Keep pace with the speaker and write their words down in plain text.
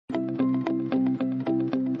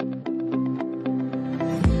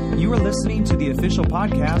You are listening to the official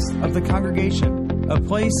podcast of the Congregation, a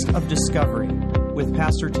place of discovery, with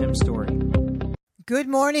Pastor Tim Story. Good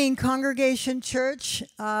morning, Congregation Church.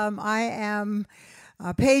 I am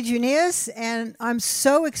Paige Eunice, and I'm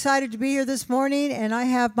so excited to be here this morning, and I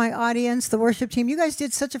have my audience, the worship team. You guys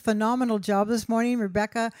did such a phenomenal job this morning,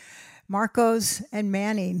 Rebecca, Marcos, and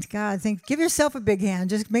Manning. God, give yourself a big hand.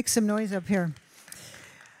 Just make some noise up here.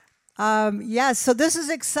 So this is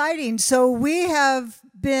exciting. So we have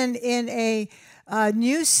been in a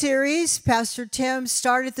new series. Pastor Tim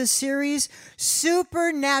started the series,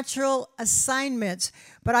 Supernatural Assignments.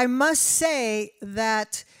 But I must say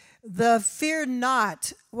that the Fear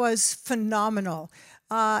Not was phenomenal.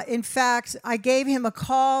 In fact, I gave him a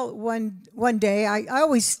call one day. I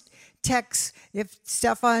always text if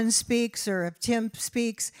Stefan speaks or if Tim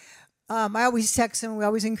speaks. I always text him. We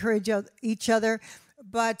always encourage each other.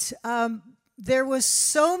 But there was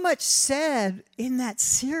so much said in that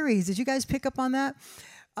series. Did you guys pick up on that?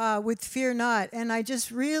 With Fear Not. And I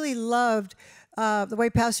just really loved the way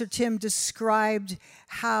Pastor Tim described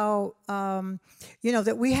how,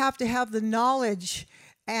 that we have to have the knowledge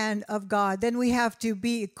of God. Then we have to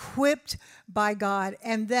be equipped by God.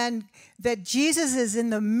 And then that Jesus is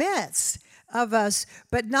in the midst of us,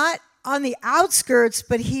 but not on the outskirts,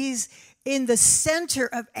 but he's in the center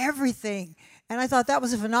of everything. And I thought that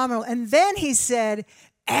was phenomenal. And then he said,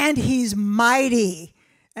 and he's mighty.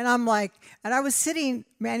 And I'm like, and I was sitting,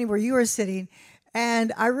 Manny, where you were sitting,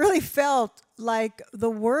 and I really felt like the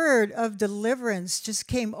word of deliverance just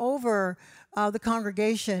came over the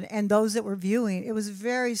congregation and those that were viewing. It was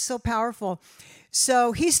so powerful.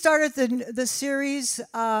 So he started the series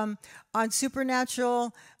on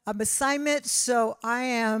supernatural assignment. So I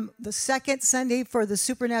am the second Sunday for the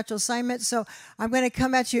supernatural assignment. So I'm going to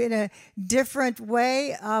come at you in a different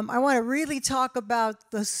way. I want to really talk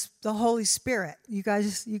about the Holy Spirit. You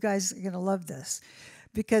guys are going to love this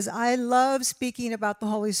because I love speaking about the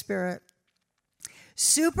Holy Spirit.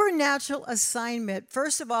 Supernatural assignment.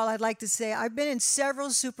 First of all, I'd like to say I've been in several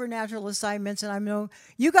supernatural assignments, and I know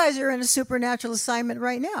you guys are in a supernatural assignment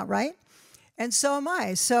right now, right? And so am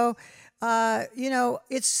I. So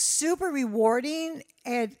it's super rewarding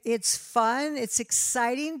and it's fun. It's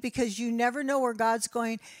exciting because you never know where God's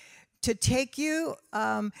going to take you.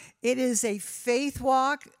 It is a faith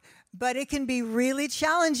walk, but it can be really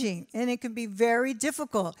challenging and it can be very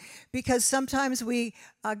difficult because sometimes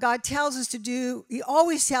God tells us to do, he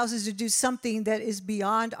always tells us to do something that is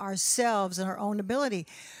beyond ourselves and our own ability.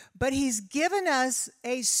 But he's given us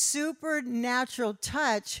a supernatural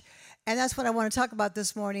touch. And that's what I want to talk about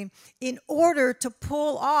this morning, in order to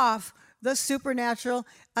pull off the supernatural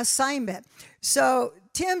assignment. So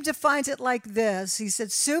Tim defines it like this. He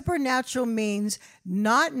said, supernatural means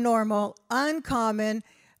not normal, uncommon,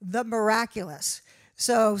 the miraculous.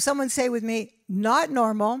 So someone say with me, not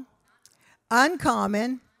normal,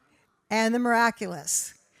 uncommon, and the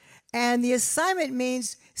miraculous. And the assignment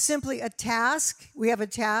means simply a task. We have a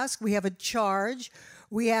task. We have a charge.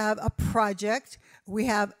 We have a project. We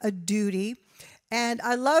have a duty. And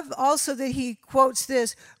I love also that he quotes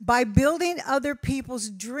this, by building other people's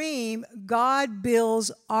dream, God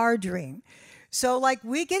builds our dream. So like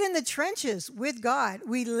we get in the trenches with God.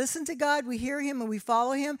 We listen to God, we hear him, and we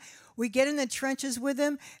follow him. We get in the trenches with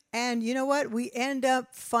him. And you know what? We end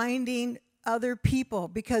up finding other people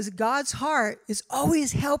because God's heart is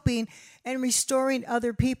always helping and restoring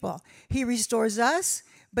other people. He restores us,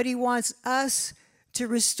 but he wants us to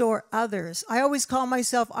restore others. I always call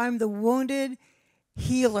myself, I'm the wounded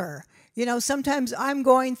healer. Sometimes I'm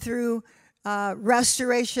going through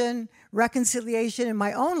restoration, reconciliation in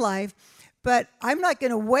my own life, but I'm not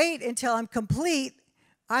going to wait until I'm complete.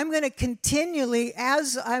 I'm going to continually,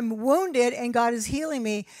 as I'm wounded and God is healing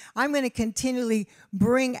me, I'm going to continually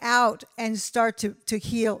bring out and start to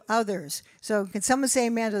heal others. So can someone say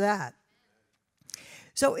amen to that?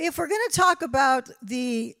 So if we're going to talk about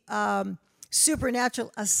the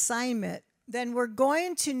supernatural assignment, then we're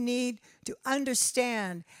going to need to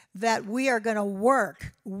understand that we are going to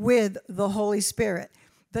work with the Holy Spirit,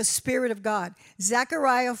 the Spirit of God.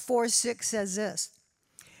 Zechariah 4:6 says this,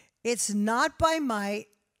 it's not by might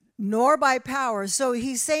nor by power. So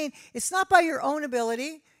he's saying it's not by your own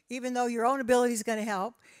ability, even though your own ability is going to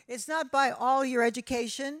help. It's not by all your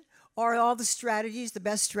education or all the strategies, the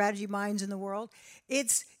best strategy minds in the world.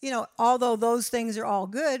 It's, although those things are all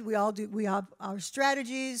good, we have our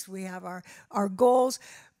strategies, we have our goals.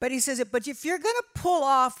 But he says, but if you're going to pull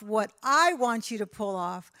off what I want you to pull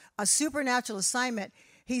off, a supernatural assignment,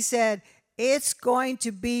 he said, it's going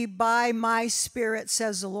to be by my Spirit,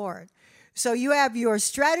 says the Lord. So you have your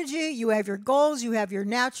strategy, you have your goals, you have your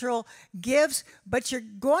natural gifts, but you're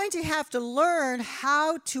going to have to learn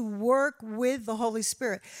how to work with the Holy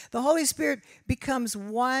Spirit. The Holy Spirit becomes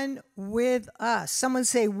one with us. Someone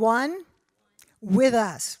say one with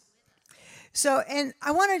us. So, and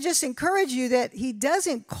I want to just encourage you that he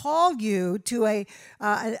doesn't call you to a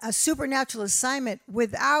supernatural assignment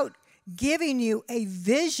without giving you a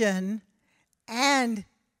vision and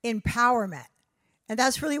empowerment. And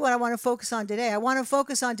that's really what I want to focus on today. I want to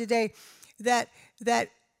focus on today that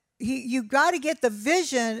you got to get the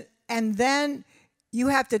vision, and then you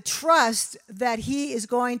have to trust that he is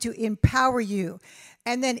going to empower you.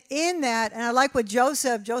 And then in that, and I like what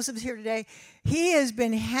Joseph's here today, he has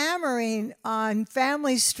been hammering on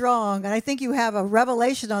Family Strong, and I think you have a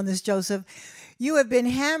revelation on this, Joseph. You have been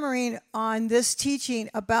hammering on this teaching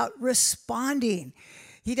about responding.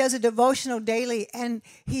 He does a devotional daily, and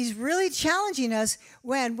he's really challenging us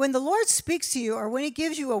when the Lord speaks to you, or when he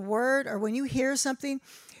gives you a word, or when you hear something,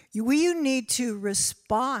 you need to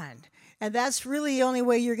respond. And that's really the only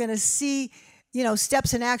way you're going to see,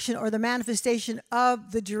 steps in action or the manifestation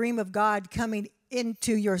of the dream of God coming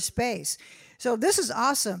into your space. So this is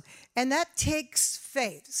awesome. And that takes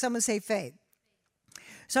faith. Someone say faith.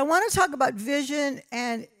 So I want to talk about vision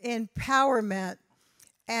and empowerment,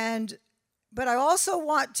 but I also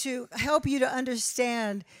want to help you to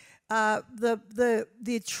understand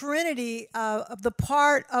the Trinity of the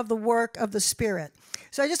part of the work of the Spirit.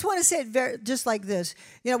 So I just want to say it just like this.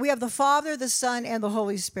 We have the Father, the Son, and the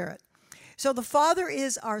Holy Spirit. So the Father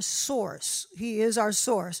is our source. He is our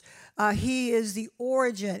source. He is the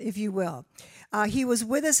origin, if you will. He was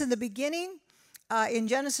with us in the beginning. In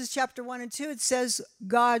Genesis chapter 1 and 2, it says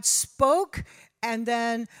God spoke, and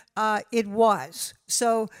then it was.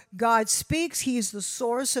 So God speaks. He is the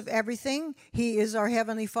source of everything. He is our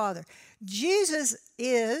Heavenly Father. Jesus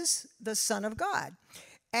is the Son of God,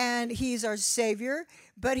 and he's our Savior,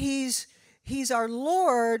 but he's our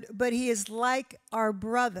Lord, but he is like our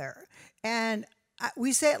brother. And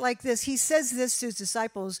we say it like this. He says this to his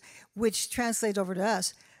disciples, which translates over to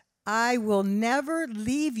us: I will never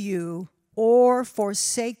leave you or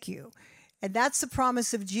forsake you. And that's the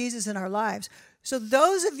promise of Jesus in our lives. So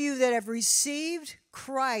those of you that have received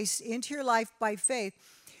Christ into your life by faith,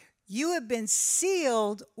 you have been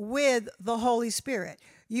sealed with the Holy Spirit.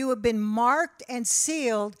 You have been marked and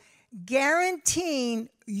sealed, guaranteeing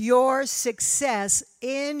your success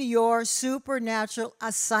in your supernatural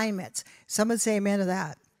assignments. Someone say amen to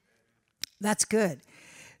that. That's good.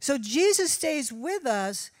 So Jesus stays with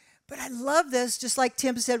us, but I love this, just like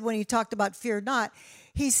Tim said when he talked about fear not.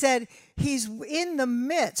 He said he's in the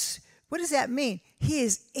midst. What does that mean? He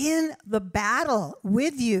is in the battle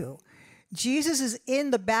with you. Jesus is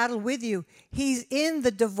in the battle with you. He's in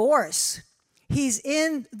the divorce. He's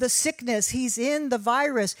in the sickness. He's in the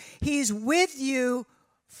virus. He's with you,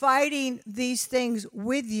 fighting these things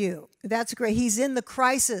with you. That's great. He's in the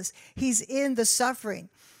crisis. He's in the suffering.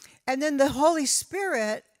 And then the Holy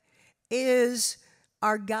Spirit is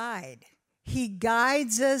our guide. He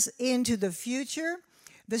guides us into the future.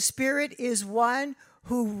 The Spirit is one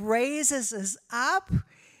who raises us up.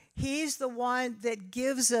 He's the one that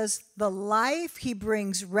gives us the life. He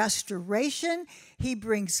brings restoration. He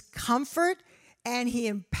brings comfort, and he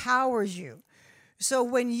empowers you. So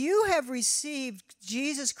when you have received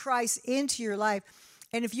Jesus Christ into your life,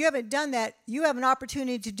 and if you haven't done that, you have an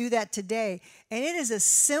opportunity to do that today. And it is a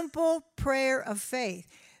simple prayer of faith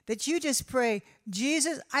that you just pray,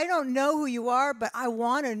 Jesus, I don't know who you are, but I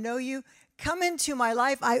want to know you. Come into my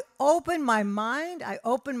life. I open my mind. I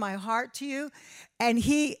open my heart to you. And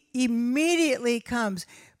he immediately comes.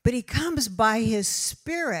 But he comes by his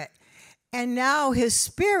Spirit. And now his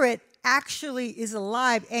Spirit actually is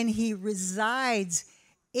alive, and he resides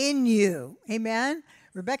in you. Amen?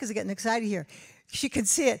 Rebecca's getting excited here. She can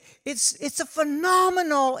see it. It's a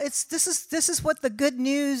phenomenal, this is what the good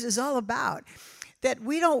news is all about. That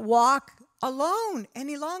we don't walk alone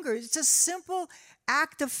any longer. It's a simple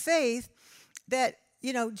act of faith that,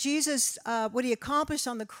 Jesus, what he accomplished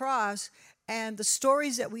on the cross, and the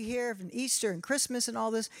stories that we hear from Easter and Christmas and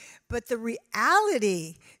all this. But the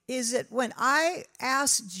reality is that when I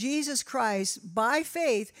asked Jesus Christ by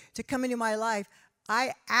faith to come into my life,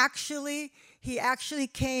 he actually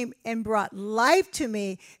came and brought life to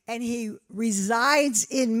me, and he resides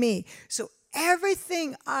in me. So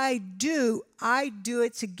everything I do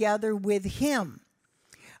it together with him.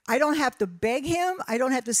 I don't have to beg him. I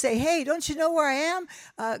don't have to say, hey, don't you know where I am?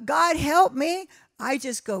 God, help me. I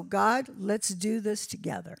just go, God, let's do this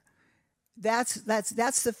together. That's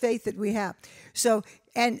the faith that we have. So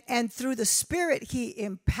And through the Spirit, he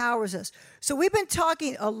empowers us. So we've been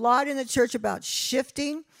talking a lot in the church about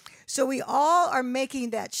shifting. So we all are making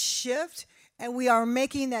that shift, and we are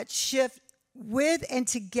making that shift with and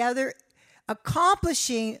together,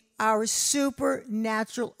 accomplishing our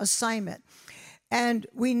supernatural assignment. And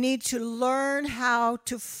we need to learn how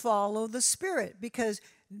to follow the Spirit, because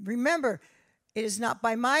remember, it is not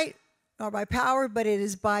by might nor by power, but it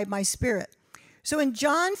is by my Spirit. So in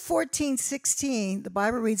John 14:16, the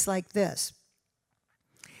Bible reads like this: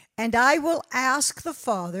 "And I will ask the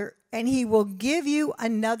Father, and he will give you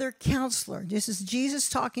another counselor." This is Jesus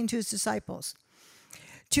talking to his disciples.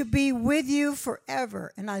 "To be with you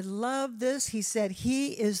forever." And I love this. He said,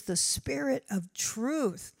 he is the Spirit of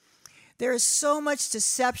truth. There is so much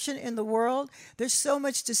deception in the world. There's so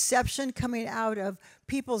much deception coming out of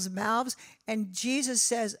people's mouths. And Jesus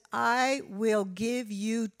says, I will give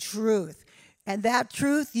you truth. And that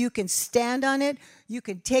truth, you can stand on it. You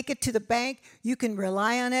can take it to the bank. You can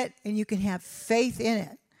rely on it. And you can have faith in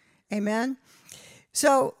it. Amen?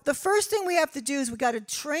 So the first thing we have to do is we got to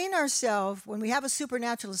train ourselves. When we have a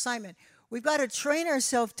supernatural assignment, we've got to train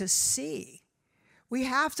ourselves to see. We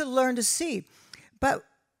have to learn to see. But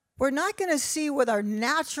we're not going to see with our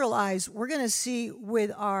natural eyes. We're going to see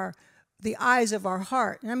with the eyes of our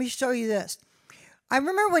heart. And let me show you this. I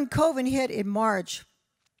remember when COVID hit in March,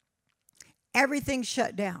 everything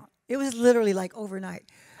shut down. It was literally like overnight.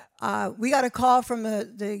 We got a call from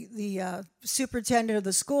the superintendent of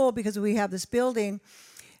the school, because we have this building,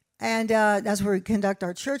 and that's where we conduct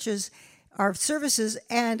our churches, our services.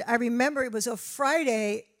 And I remember it was a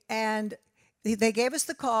Friday, and they gave us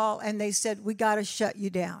the call, and they said, we got to shut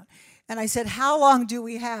you down. And I said, how long do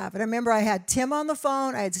we have? And I remember I had Tim on the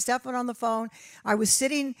phone. I had Stefan on the phone. I was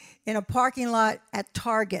sitting in a parking lot at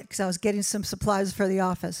Target because I was getting some supplies for the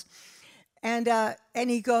office. And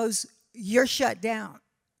he goes, you're shut down.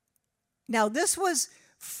 Now, this was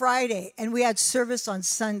Friday, and we had service on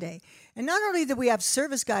Sunday. And not only did we have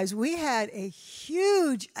service, guys, we had a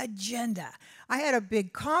huge agenda. I had a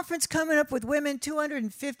big conference coming up with women,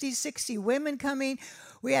 250, 60 women coming.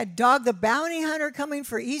 We had Dog the Bounty Hunter coming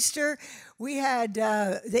for Easter. We had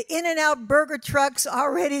the In-N-Out burger trucks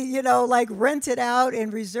already, like rented out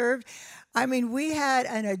and reserved. I mean, we had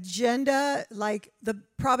an agenda, like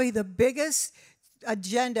probably the biggest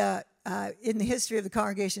agenda in the history of the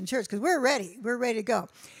Congregation Church, because we're ready. We're ready to go.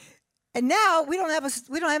 And now we don't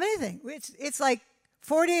have anything. It's like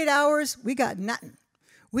 48 hours. We got nothing.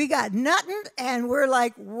 We got nothing, and we're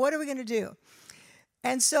like, what are we going to do?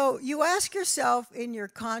 And so you ask yourself in your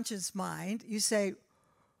conscious mind, you say,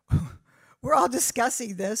 we're all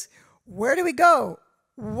discussing this. Where do we go?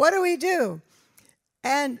 What do we do?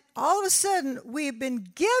 And all of a sudden, we've been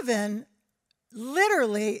given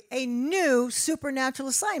literally a new supernatural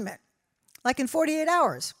assignment, like in 48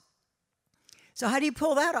 hours. So how do you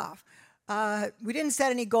pull that off? We didn't set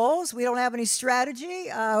any goals. We don't have any strategy.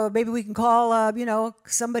 Maybe we can call,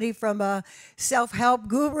 somebody from a self-help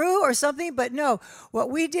guru or something. But no, what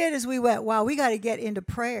we did is we went, wow, we got to get into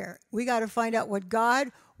prayer. We got to find out what God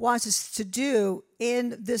wants us to do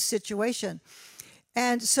in this situation.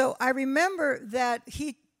 And so I remember that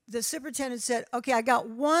the superintendent said, okay, I got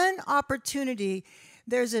one opportunity.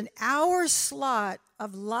 There's an hour slot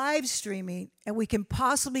of live streaming, and we can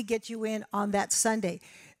possibly get you in on that Sunday.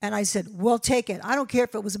 And I said, we'll take it. I don't care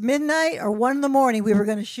if it was midnight or 1 a.m, we were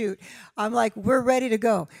going to shoot. I'm like, we're ready to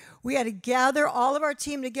go. We had to gather all of our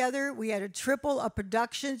team together. We had to triple a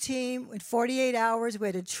production team in 48 hours. We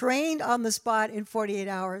had to train on the spot in 48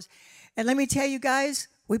 hours. And let me tell you guys,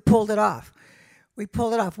 we pulled it off. We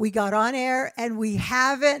pulled it off. We got on air, and we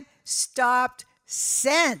haven't stopped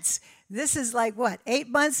since. This is like, 8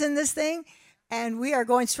 months in this thing? And we are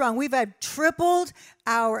going strong. We've had tripled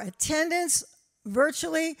our attendance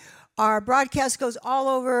virtually. Our broadcast goes all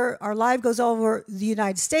over, our live goes all over the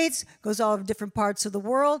United States, goes all over different parts of the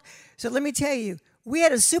world. So let me tell you, we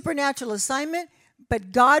had a supernatural assignment,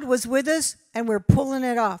 but God was with us, and we're pulling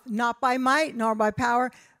it off. Not by might, nor by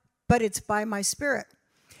power, but it's by my Spirit.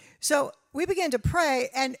 So we began to pray,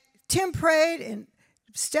 and Tim prayed, and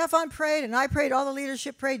Stefan prayed, and I prayed, all the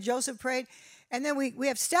leadership prayed, Joseph prayed, and then we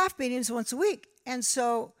have staff meetings once a week. And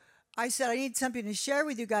so I said, I need something to share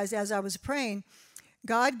with you guys. As I was praying,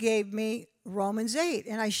 God gave me Romans 8,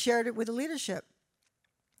 and I shared it with the leadership.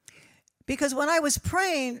 Because when I was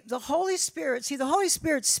praying, the Holy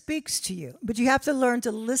Spirit speaks to you, but you have to learn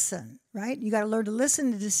to listen, right? You got to learn to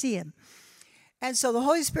listen and to see him. And so the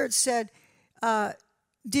Holy Spirit said,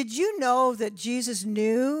 did you know that Jesus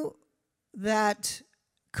knew that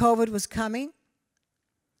COVID was coming?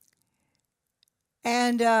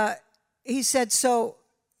 And he said, so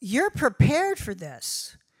you're prepared for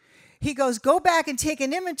this. He goes, go back and take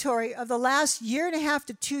an inventory of the last year and a half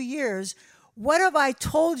to 2 years. What have I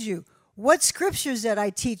told you? What scriptures did I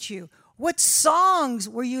teach you? What songs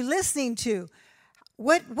were you listening to?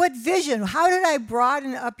 What vision? How did I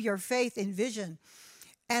broaden up your faith in vision?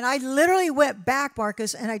 And I literally went back,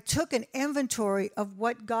 Marcus, and I took an inventory of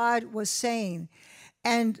what God was saying.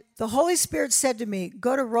 And the Holy Spirit said to me,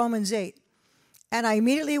 go to Romans 8. And I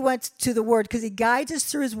immediately went to the Word because He guides us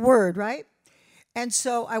through His Word, right? And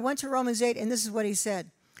so I went to Romans 8, and this is what He said.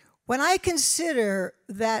 When I consider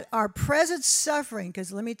that our present suffering,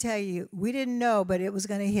 because let me tell you, we didn't know, but it was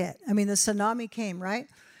going to hit. I mean, the tsunami came, right?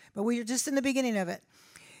 But we were just in the beginning of it.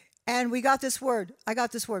 And we got this word. I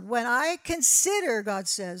got this word. When I consider, God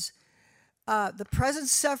says, the present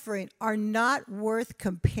suffering are not worth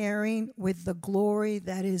comparing with the glory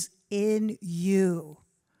that is in you.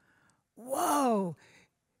 Whoa.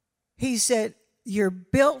 He said, you're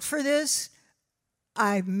built for this.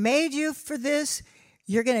 I've made you for this.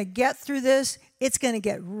 You're going to get through this. It's going to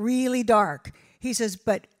get really dark. He says,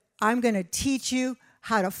 but I'm going to teach you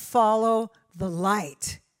how to follow the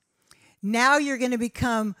light. Now you're going to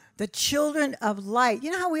become the children of light.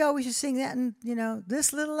 You know how we always just sing that, and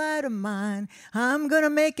this little light of mine, I'm going to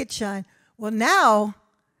make it shine. Well, now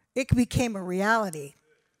it became a reality.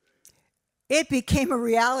 It became a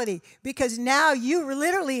reality because now you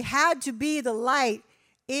literally had to be the light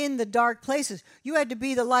in the dark places. You had to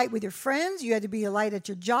be the light with your friends. You had to be a light at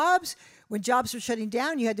your jobs. When jobs were shutting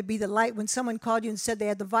down, you had to be the light when someone called you and said they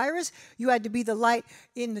had the virus. You had to be the light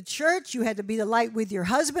in the church. You had to be the light with your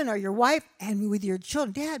husband or your wife and with your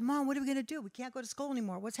children. Dad, Mom, what are we going to do? We can't go to school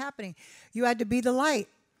anymore. What's happening? You had to be the light.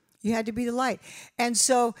 You had to be the light. And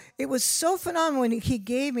so it was so phenomenal when He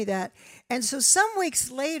gave me that. And so some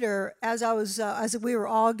weeks later, as we were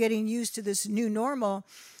all getting used to this new normal,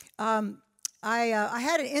 I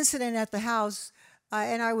had an incident at the house.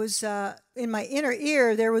 And I was in my inner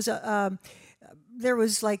ear. There was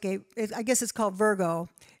like I guess it's called Virgo,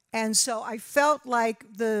 and so I felt like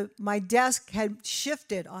my desk had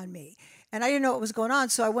shifted on me, and I didn't know what was going on.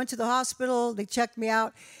 So I went to the hospital. They checked me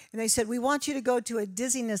out, and they said, "We want you to go to a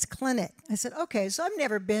dizziness clinic." I said, "Okay." So I've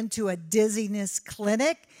never been to a dizziness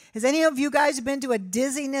clinic. Has any of you guys been to a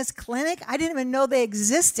dizziness clinic? I didn't even know they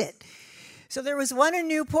existed. So there was one in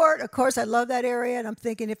Newport. Of course, I love that area, and I'm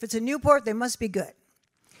thinking, if it's in Newport, they must be good.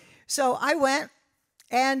 So I went,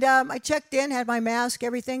 and I checked in, had my mask,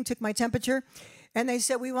 everything, took my temperature, and they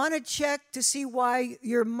said, we want to check to see why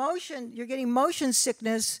you're getting motion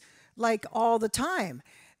sickness like all the time.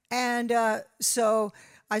 And so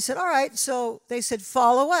I said, all right. So they said,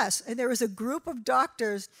 follow us. And there was a group of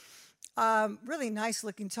doctors, really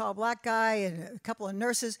nice-looking, tall black guy and a couple of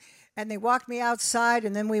nurses, and they walked me outside,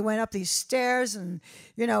 and then we went up these stairs, and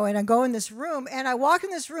and I go in this room, and I walk in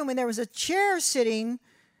this room, and there was a chair sitting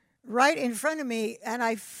right in front of me, and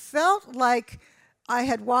I felt like I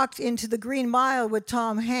had walked into the Green Mile with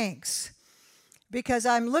Tom Hanks, because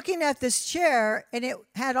I'm looking at this chair, and it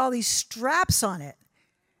had all these straps on it.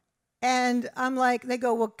 And I'm like, they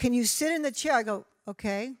go, well, can you sit in the chair? I go,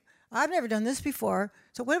 okay, I've never done this before,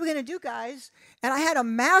 so what are we going to do, guys? And I had a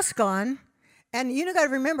mask on, and you got to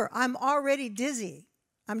remember, I'm already dizzy.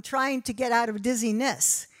 I'm trying to get out of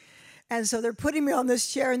dizziness. And so they're putting me on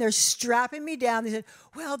this chair, and they're strapping me down. They said,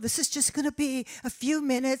 well, this is just going to be a few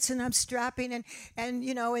minutes, and I'm strapping,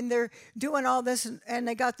 and they're doing all this, and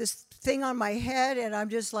they got this thing on my head, and I'm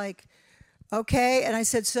just like, okay. And I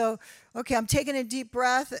said, okay, I'm taking a deep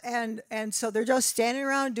breath, and so they're just standing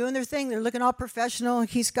around doing their thing. They're looking all professional.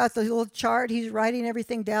 He's got the little chart. He's writing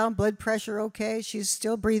everything down, blood pressure okay. She's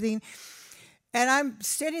still breathing. And I'm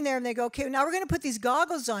standing there, and they go, okay, now we're going to put these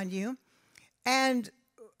goggles on you. And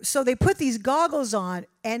so they put these goggles on,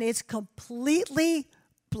 and it's completely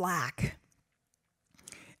black.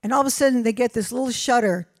 And all of a sudden, they get this little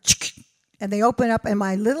shutter, and they open up, and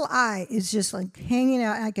my little eye is just like hanging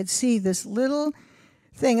out. I could see this little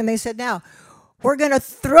thing. And they said, now, we're going to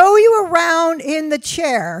throw you around in the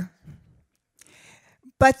chair.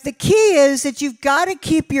 But the key is that you've got to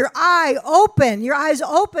keep your eyes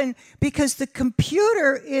open, because the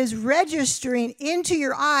computer is registering into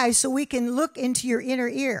your eyes so we can look into your inner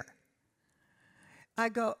ear. I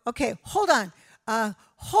go, okay, hold on a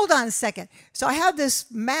second. So I have this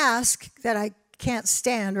mask that I can't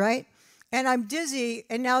stand, right? And I'm dizzy,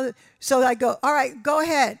 and now, so I go, all right, go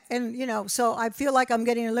ahead. And, so I feel like I'm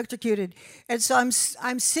getting electrocuted. And so I'm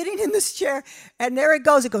sitting in this chair, and there it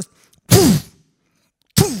goes. It goes, poof.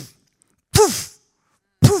 Poof, poof,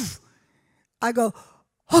 poof. I go,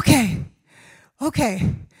 okay.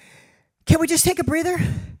 Can we just take a breather?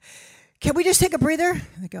 And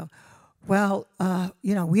they go, well,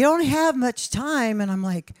 we don't have much time. And I'm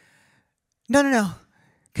like, no.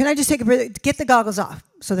 Can I just take a breath? Get the goggles off.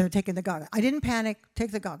 So they're taking the goggles. I didn't panic.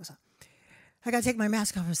 Take the goggles off. I got to take my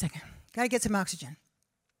mask off for a second. Got to get some oxygen.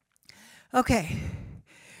 Okay.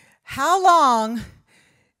 How long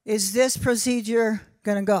is this procedure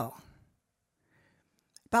going to go?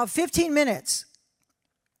 About 15 minutes.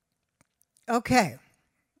 Okay.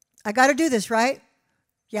 I got to do this, right?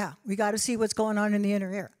 Yeah, we got to see what's going on in the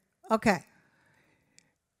inner ear. Okay.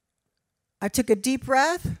 I took a deep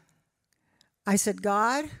breath. I said,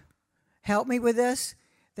 God, help me with this.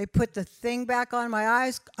 They put the thing back on my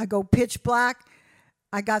eyes. I go pitch black.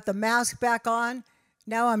 I got the mask back on.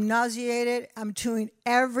 Now I'm nauseated. I'm doing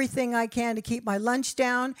everything I can to keep my lunch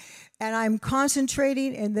down. And I'm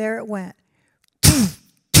concentrating, and there it went.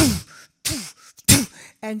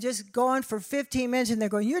 And just going for 15 minutes, and they're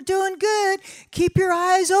going, you're doing good. Keep your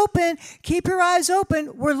eyes open. Keep your eyes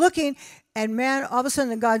open. We're looking. And man, all of a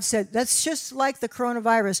sudden God said, that's just like the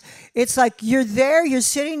coronavirus. It's like you're there, you're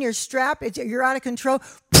sitting, you're strapped, you're out of control.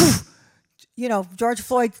 Poof. George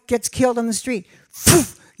Floyd gets killed on the street.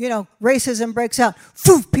 Poof. Racism breaks out.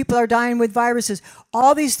 Poof. People are dying with viruses.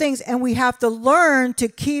 All these things. And we have to learn to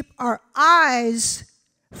keep our eyes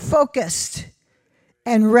focused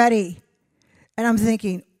and ready. And I'm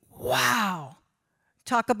thinking, wow,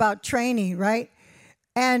 talk about training, right?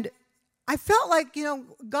 And I felt like,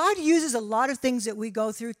 God uses a lot of things that we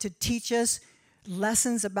go through to teach us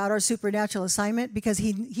lessons about our supernatural assignment because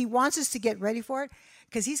he wants us to get ready for it.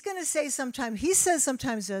 Because he says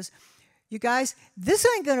sometimes this, you guys, this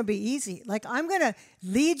ain't going to be easy. Like, I'm going to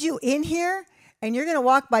lead you in here, and you're going to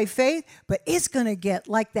walk by faith, but it's going to get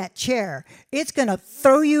like that chair. It's going to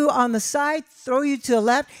throw you on the side, throw you to the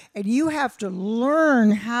left, and you have to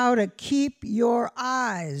learn how to keep your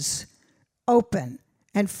eyes open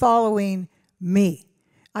and following me.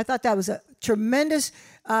 I thought that was a tremendous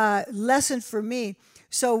lesson for me.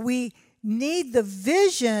 So we need the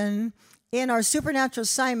vision in our supernatural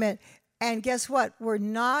assignment, and guess what? We're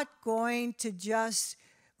not going to just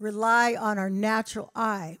rely on our natural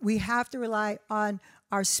eye. We have to rely on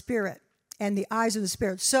our spirit and the eyes of the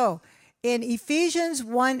spirit. So in Ephesians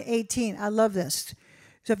 1:18, I love this.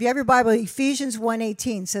 So if you have your Bible, Ephesians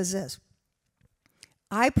 1:18 says this.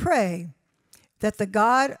 I pray that the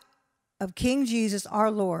God of King Jesus, our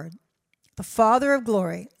Lord, the Father of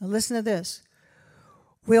glory, now listen to this,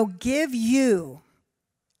 will give you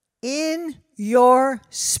in your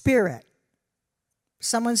spirit,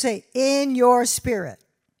 someone say, in your spirit,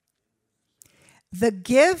 the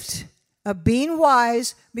gift of being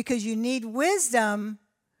wise, because you need wisdom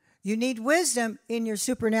in your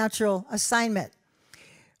supernatural assignment.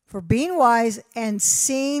 For being wise and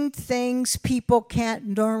seeing things people can't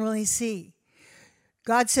normally see.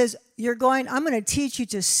 God says, I'm going to teach you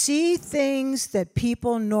to see things that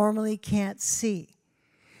people normally can't see.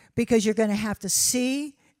 Because you're going to have to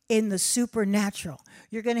see in the supernatural.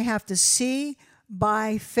 You're going to have to see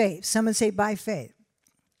by faith. Someone say by faith.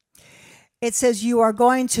 It says you are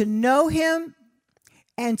going to know him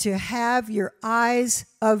and to have your eyes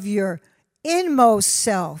of your inmost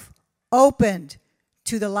self opened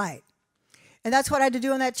to the light. And that's what I had to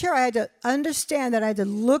do in that chair. I had to understand that I had to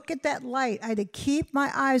look at that light. I had to keep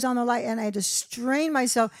my eyes on the light, and I had to strain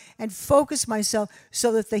myself and focus myself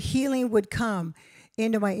so that the healing would come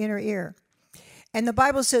into my inner ear. And the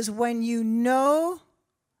Bible says, when you know,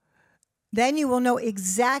 then you will know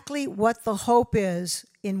exactly what the hope is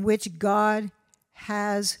in which God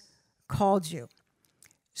has called you.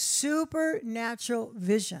 Supernatural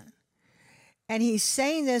vision. And he's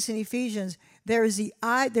saying this in Ephesians, there's the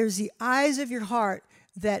eyes of your heart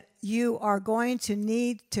that you are going to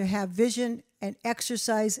need to have vision and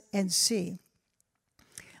exercise and see.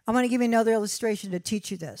 I'm going to give you another illustration to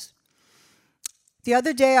teach you this. The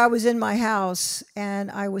other day I was in my house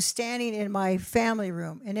and I was standing in my family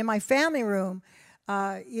room. And in my family room,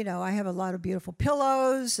 I have a lot of beautiful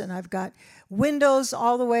pillows, and I've got windows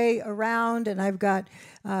all the way around, and I've got,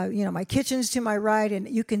 my kitchen's to my right, and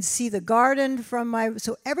you can see the garden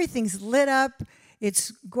so everything's lit up.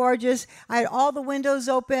 It's gorgeous. I had all the windows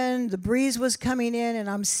open. The breeze was coming in, and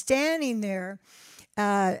I'm standing there.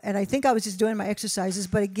 And I think I was just doing my exercises.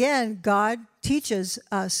 But again, God teaches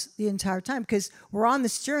us the entire time because we're on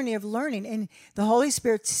this journey of learning. And the Holy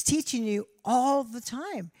Spirit's teaching you all the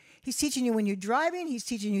time. He's teaching you when you're driving. He's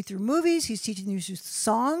teaching you through movies. He's teaching you through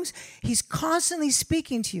songs. He's constantly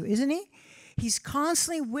speaking to you, isn't he? He's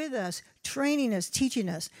constantly with us, training us, teaching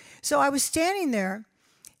us. So I was standing there,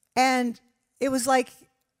 and it was like,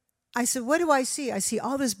 I said, what do I see? I see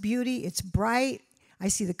all this beauty. It's bright. I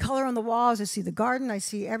see the color on the walls. I see the garden. I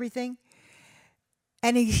see everything.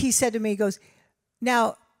 And he said to me, he goes,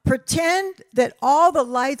 now pretend that all the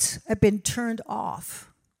lights have been turned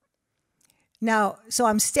off. Now, so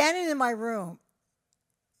I'm standing in my room,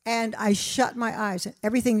 and I shut my eyes, and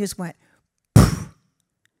everything just went poof.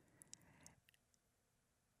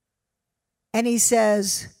 And he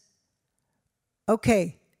says,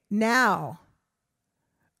 okay, now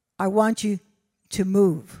I want you to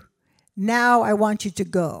move. Now I want you to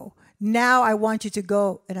go. Now I want you to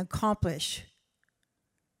go and accomplish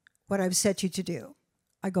what I've set you to do.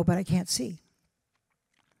 I go, but I can't see.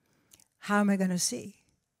 How am I going to see?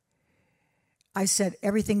 I said,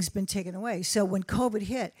 everything's been taken away. So when COVID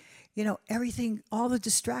hit, everything, all the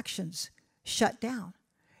distractions shut down.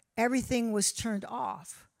 Everything was turned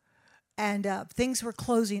off. And things were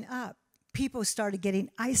closing up. People started getting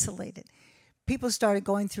isolated. People started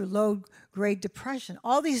going through low-grade depression.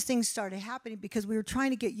 All these things started happening because we were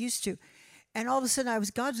trying to get used to. And all of a sudden,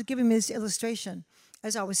 God was giving me this illustration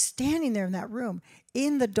as I was standing there in that room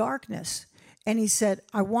in the darkness. And he said,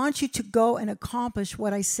 I want you to go and accomplish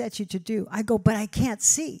what I set you to do. I go, but I can't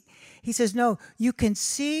see. He says, no, you can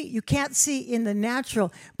see. You can't see in the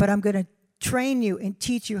natural, but I'm going to train you and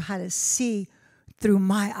teach you how to see through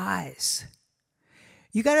my eyes.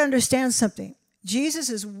 You got to understand something. Jesus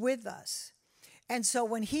is with us. And so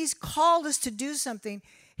when he's called us to do something,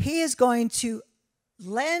 he is going to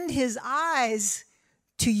lend his eyes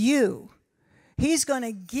to you. He's going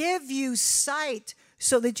to give you sight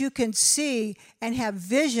so that you can see and have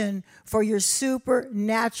vision for your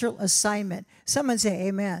supernatural assignment. Someone say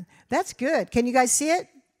amen. That's good. Can you guys see it?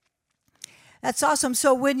 That's awesome.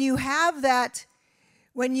 So when you have that,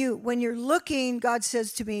 when you're looking, God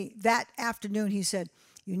says to me that afternoon, he said,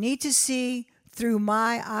 you need to see through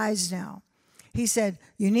my eyes now. He said,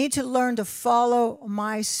 you need to learn to follow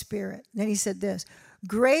my spirit. Then he said this,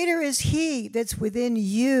 greater is he that's within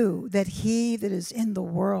you than he that is in the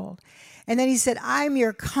world. And then he said, I'm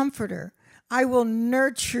your comforter. I will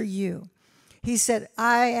nurture you. He said,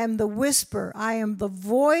 I am the whisper. I am the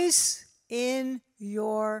voice in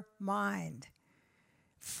your mind.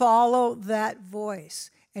 Follow that voice,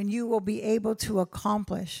 and you will be able to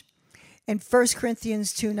accomplish. In 1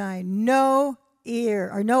 Corinthians 2:9, no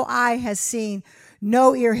eye has seen,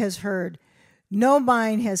 no ear has heard, no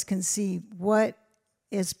mind has conceived what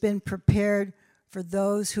has been prepared for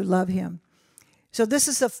those who love him. So this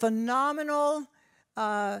is a phenomenal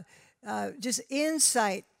just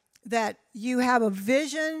insight that you have a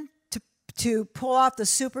vision to pull off the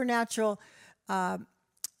supernatural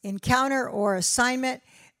encounter or assignment,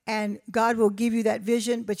 and God will give you that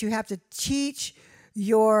vision, but you have to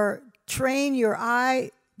train your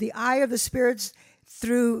eye, the eye of the spirits,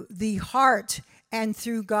 through the heart and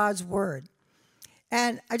through God's word.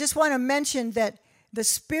 And I just want to mention that the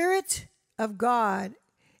Spirit of God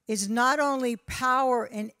is not only power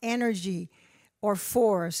and energy or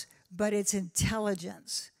force, but it's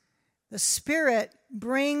intelligence. The Spirit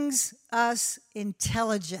brings us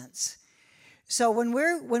intelligence. So when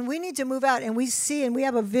we need to move out and we see and we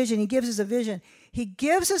have a vision, he gives us a vision. He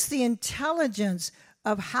gives us the intelligence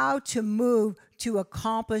of how to move to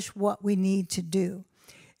accomplish what we need to do.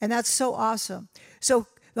 And that's so awesome. So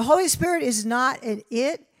the Holy Spirit is not an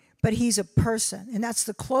it, but he's a person. And that's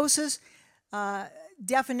the closest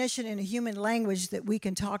definition in a human language that we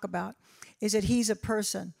can talk about, is that he's a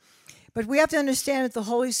person. But we have to understand that the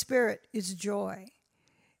Holy Spirit is joy.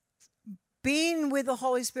 Being with the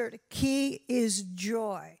Holy Spirit, the key is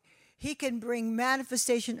joy. He can bring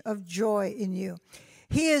manifestation of joy in you.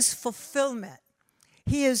 He is fulfillment.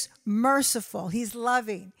 He is merciful. He's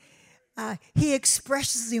loving. He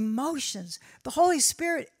expresses emotions. The Holy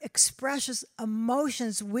Spirit expresses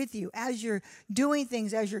emotions with you as you're doing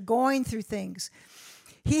things, as you're going through things.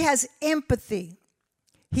 He has empathy.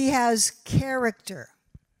 He has character.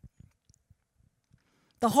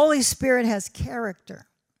 The Holy Spirit has character.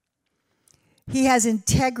 He has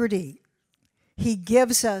integrity. He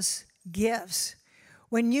gives us gifts.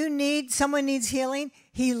 When someone needs healing,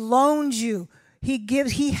 he loans you.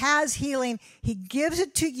 He has healing. He gives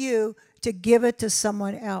it to you to give it to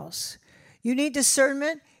someone else. You need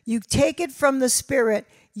discernment. You take it from the Spirit.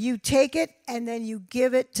 You take it and then you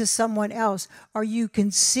give it to someone else, or you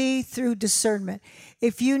can see through discernment.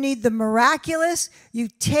 If you need the miraculous, you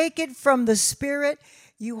take it from the Spirit,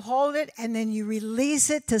 you hold it, and then you release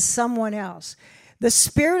it to someone else. The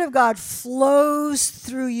Spirit of God flows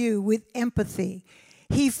through you with empathy.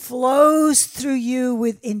 He flows through you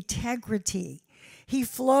with integrity. He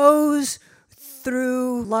flows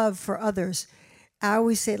through love for others. I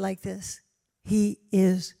always say it like this: he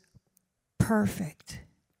is perfect.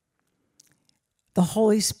 The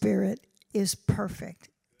Holy Spirit is perfect.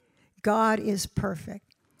 God is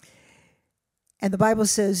perfect. And the Bible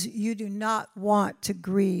says you do not want to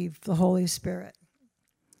grieve the Holy Spirit.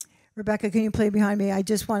 Rebecca, can you play behind me? I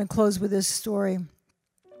just want to close with this story.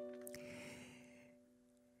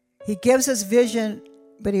 He gives us vision,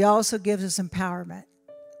 but he also gives us empowerment.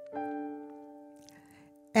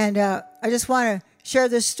 And I just want to share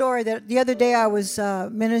this story that the other day I was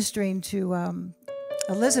ministering to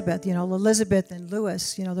Elizabeth, Elizabeth and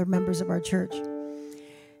Lewis, they're members of our church.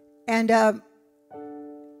 And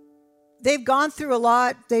they've gone through a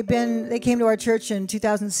lot. They came to our church in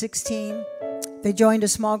 2016. They joined a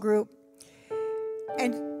small group.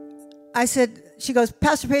 And I said, she goes,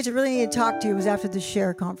 Pastor Paige, I really need to talk to you. It was after the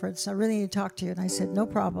Share conference. I really need to talk to you. And I said, no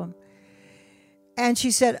problem. And she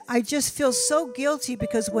said, I just feel so guilty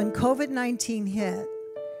because when COVID-19 hit,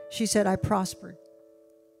 she said, I prospered.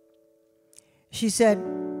 She said,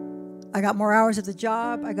 I got more hours at the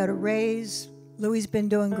job. I got a raise. Louie's been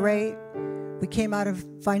doing great. We came out of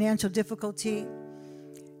financial difficulty.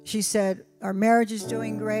 She said, our marriage is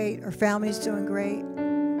doing great. Our family's doing great.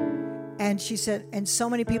 And she said, and so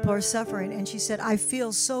many people are suffering. And she said, I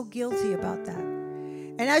feel so guilty about that.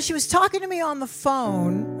 And as she was talking to me on the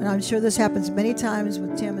phone, and I'm sure this happens many times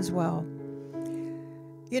with Tim as well,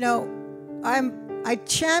 I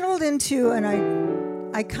channeled into,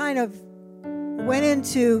 and I kind of went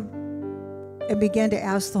into and began to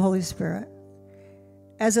ask the Holy Spirit.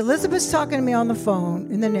 As Elizabeth's talking to me on the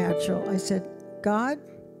phone in the natural, I said, God,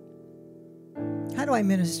 how do I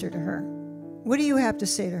minister to her? What do you have to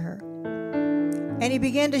say to her? And he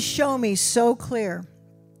began to show me so clear.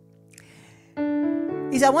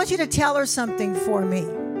 He said, I want you to tell her something for me.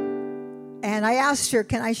 And I asked her,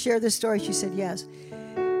 can I share this story? She said, yes.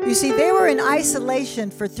 You see, they were in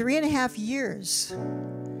isolation for 3.5 years.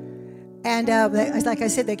 And like I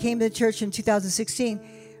said, they came to the church in 2016.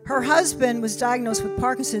 Her husband was diagnosed with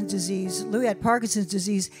Parkinson's disease. Louis had Parkinson's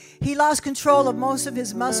disease. He lost control of most of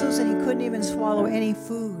his muscles, and he couldn't even swallow any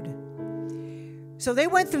food. So they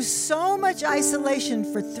went through so much isolation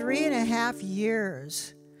for 3.5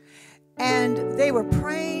 years. And they were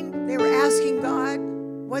praying. They were asking God,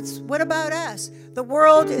 what about us? The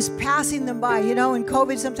world is passing them by. In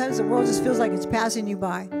COVID, sometimes the world just feels like it's passing you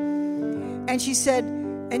by. And she said,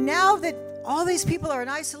 and now that all these people are in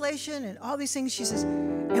isolation and all these things, she says,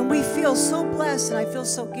 and we feel so blessed and I feel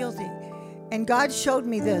so guilty. And God showed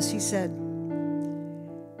me this. He said,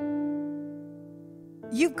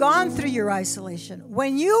 you've gone through your isolation.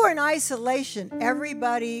 When you were in isolation,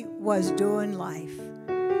 everybody was doing life.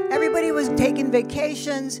 Everybody was taking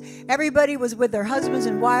vacations. Everybody was with their husbands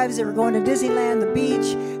and wives. They were going to Disneyland, the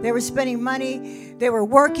beach. They were spending money. They were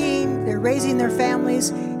working. They were raising their families.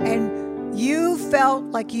 And you felt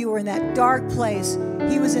like you were in that dark place.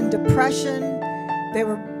 He was in depression.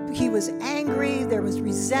 He was angry. There was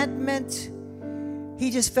resentment.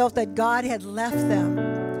 He just felt that God had left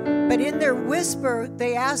them. But in their whisper,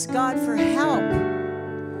 they asked God for help.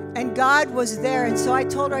 And God was there. And so I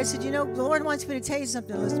told her, I said, the Lord wants me to tell you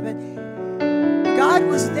something, Elizabeth. God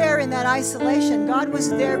was there in that isolation. God was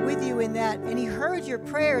there with you in that. And he heard your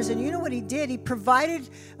prayers. And you know what he did? He provided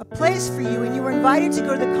a place for you. And you were invited to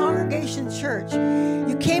go to the Congregation Church.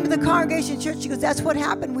 You came to the Congregation Church because that's what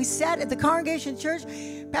happened. We sat at the Congregation Church.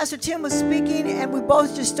 Pastor Tim was speaking. And we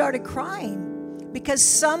both just started crying. Because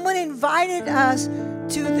someone invited us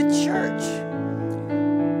to the church.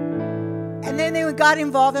 And then they got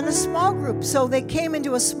involved in a small group. So they came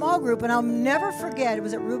into a small group, and I'll never forget, it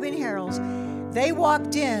was at Ruben Harrell's. They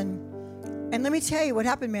walked in, and let me tell you what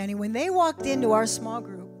happened, Manny. When they walked into our small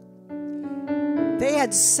group, they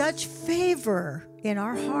had such favor in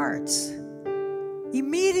our hearts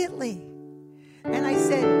immediately. And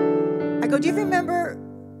I go, do you remember,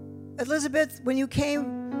 Elizabeth, when you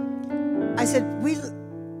came? I said,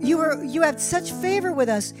 you had such favor with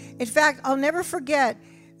us. In fact, I'll never forget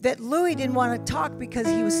that Louis didn't want to talk because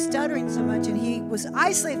he was stuttering so much, and he was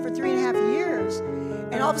isolated for 3.5 years.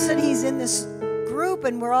 And all of a sudden he's in this group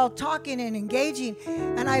and we're all talking and engaging.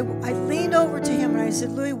 And I leaned over to him and I said,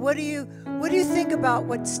 Louis, what do you think about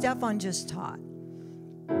what Stefan just taught?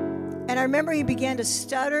 And I remember he began to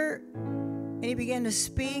stutter and he began to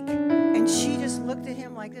speak, and she just looked at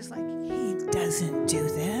him like this, like, he doesn't do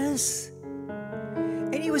this.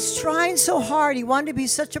 And he was trying so hard. He wanted to be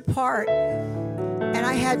such a part. And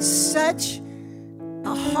I had such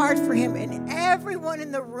a heart for him, and everyone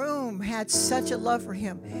in the room had such a love for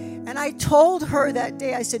him. And I told her that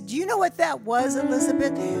day, I said, do you know what that was,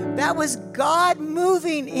 Elizabeth? That was God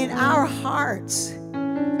moving in our hearts.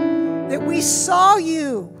 That we saw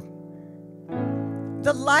you.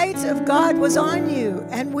 The light of God was on you,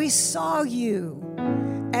 and we saw you.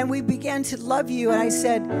 And we began to love you. And I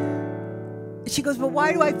said, She goes, but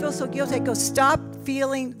why do I feel so guilty? I go, stop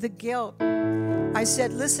feeling the guilt. I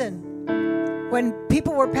said, listen, when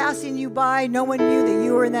people were passing you by, no one knew that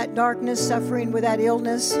you were in that darkness, suffering with that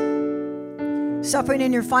illness, suffering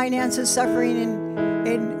in your finances, suffering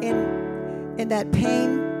in that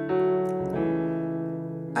pain.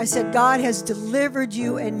 I said, God has delivered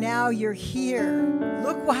you, and now you're here.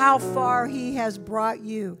 Look how far He has brought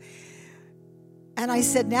you. And I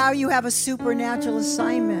said, now you have a supernatural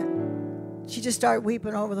assignment. She just started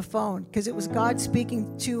weeping over the phone because it was God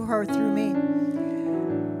speaking to her through me.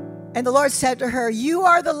 And the Lord said to her, you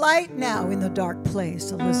are the light now in the dark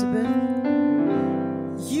place, Elizabeth.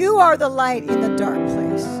 You are the light in the dark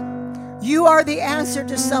place. You are the answer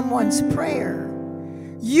to someone's prayer.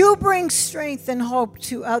 You bring strength and hope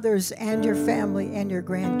to others and your family and your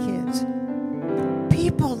grandkids.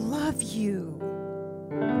 People love you.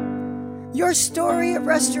 Your story of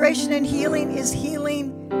restoration and healing is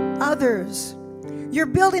healing others. You're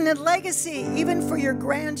building a legacy even for your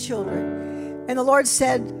grandchildren. And the Lord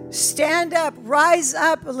said, stand up, rise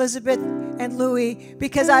up, Elizabeth and Louis,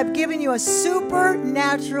 because I've given you a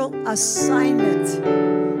supernatural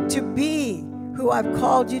assignment to be who I've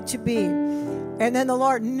called you to be. And then the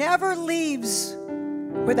Lord never leaves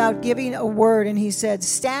without giving a word. And He said,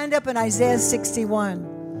 stand up in Isaiah 61.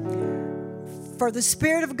 For the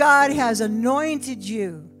Spirit of God has anointed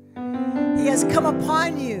you. He has come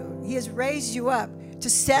upon you. He has raised you up to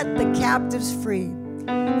set the captives free.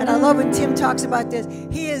 And I love when Tim talks about this.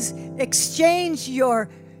 He has exchanged your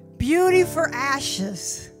beauty for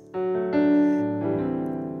ashes.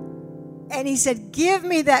 And He said, give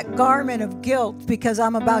me that garment of guilt because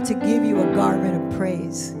I'm about to give you a garment of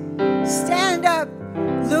praise. Stand up,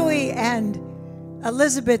 Louis and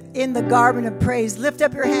Elizabeth, in the garment of praise. Lift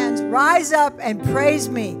up your hands, rise up and praise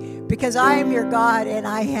me because I am your God and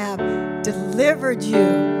I have delivered you.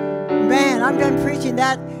 Man, I'm done preaching.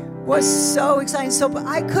 That was so exciting. So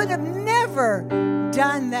I could have never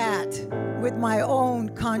done that with my own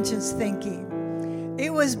conscious thinking.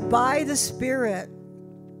 It was by the Spirit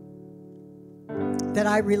that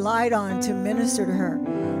I relied on to minister to her.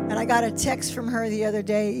 And I got a text from her the other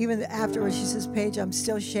day, even afterwards. She says, Paige, I'm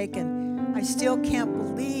still shaken. I still can't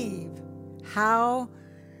believe how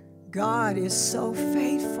God is so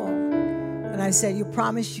faithful. And I said, you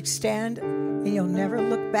promise you stand and you'll never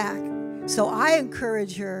look back. So I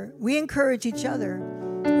encourage her. We encourage each other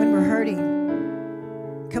when we're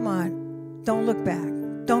hurting. Come on, don't look back.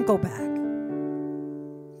 Don't go back.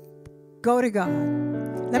 Go to God.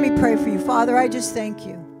 Let me pray for you. Father, I just thank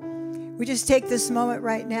you. We just take this moment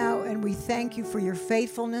right now and we thank you for your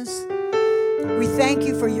faithfulness. We thank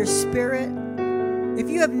you for your Spirit. If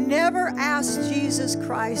you have never asked Jesus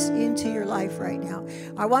Christ into your life right now,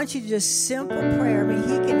 I want you to just simple prayer. I mean,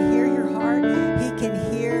 He can hear your heart. He can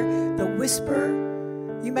hear the whisper.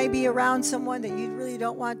 You may be around someone that you really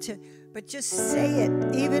don't want to, but just say it,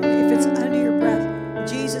 even if it's under your breath.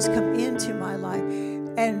 Jesus, come into my life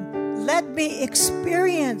and let me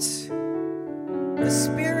experience the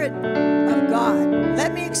Spirit of God.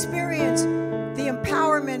 Let me experience the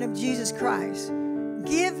empowerment of Jesus Christ.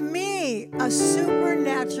 Give me a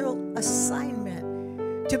supernatural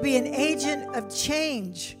assignment to be an agent of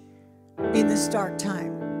change in this dark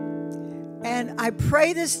time. And I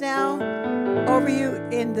pray this now over you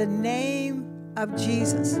in the name of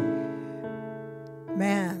Jesus.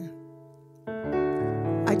 Man,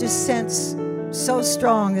 I just sense so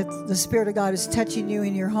strong that the Spirit of God is touching you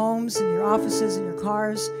in your homes, in your offices, in your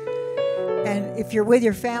cars. And if you're with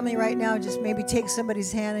your family right now, just maybe take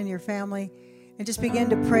somebody's hand in your family and just begin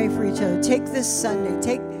to pray for each other. Take this Sunday,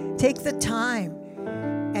 take the time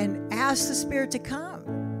and ask the Spirit to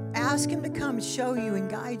come. Ask Him to come, show you and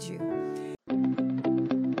guide you.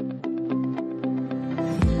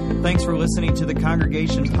 Thanks for listening to the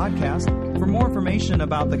Congregation podcast. For more information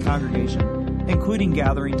about the Congregation, including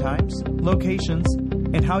gathering times, locations,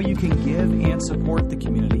 and how you can give and support the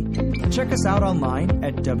community, check us out online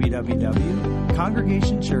at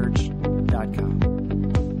www.congregationchurch.com.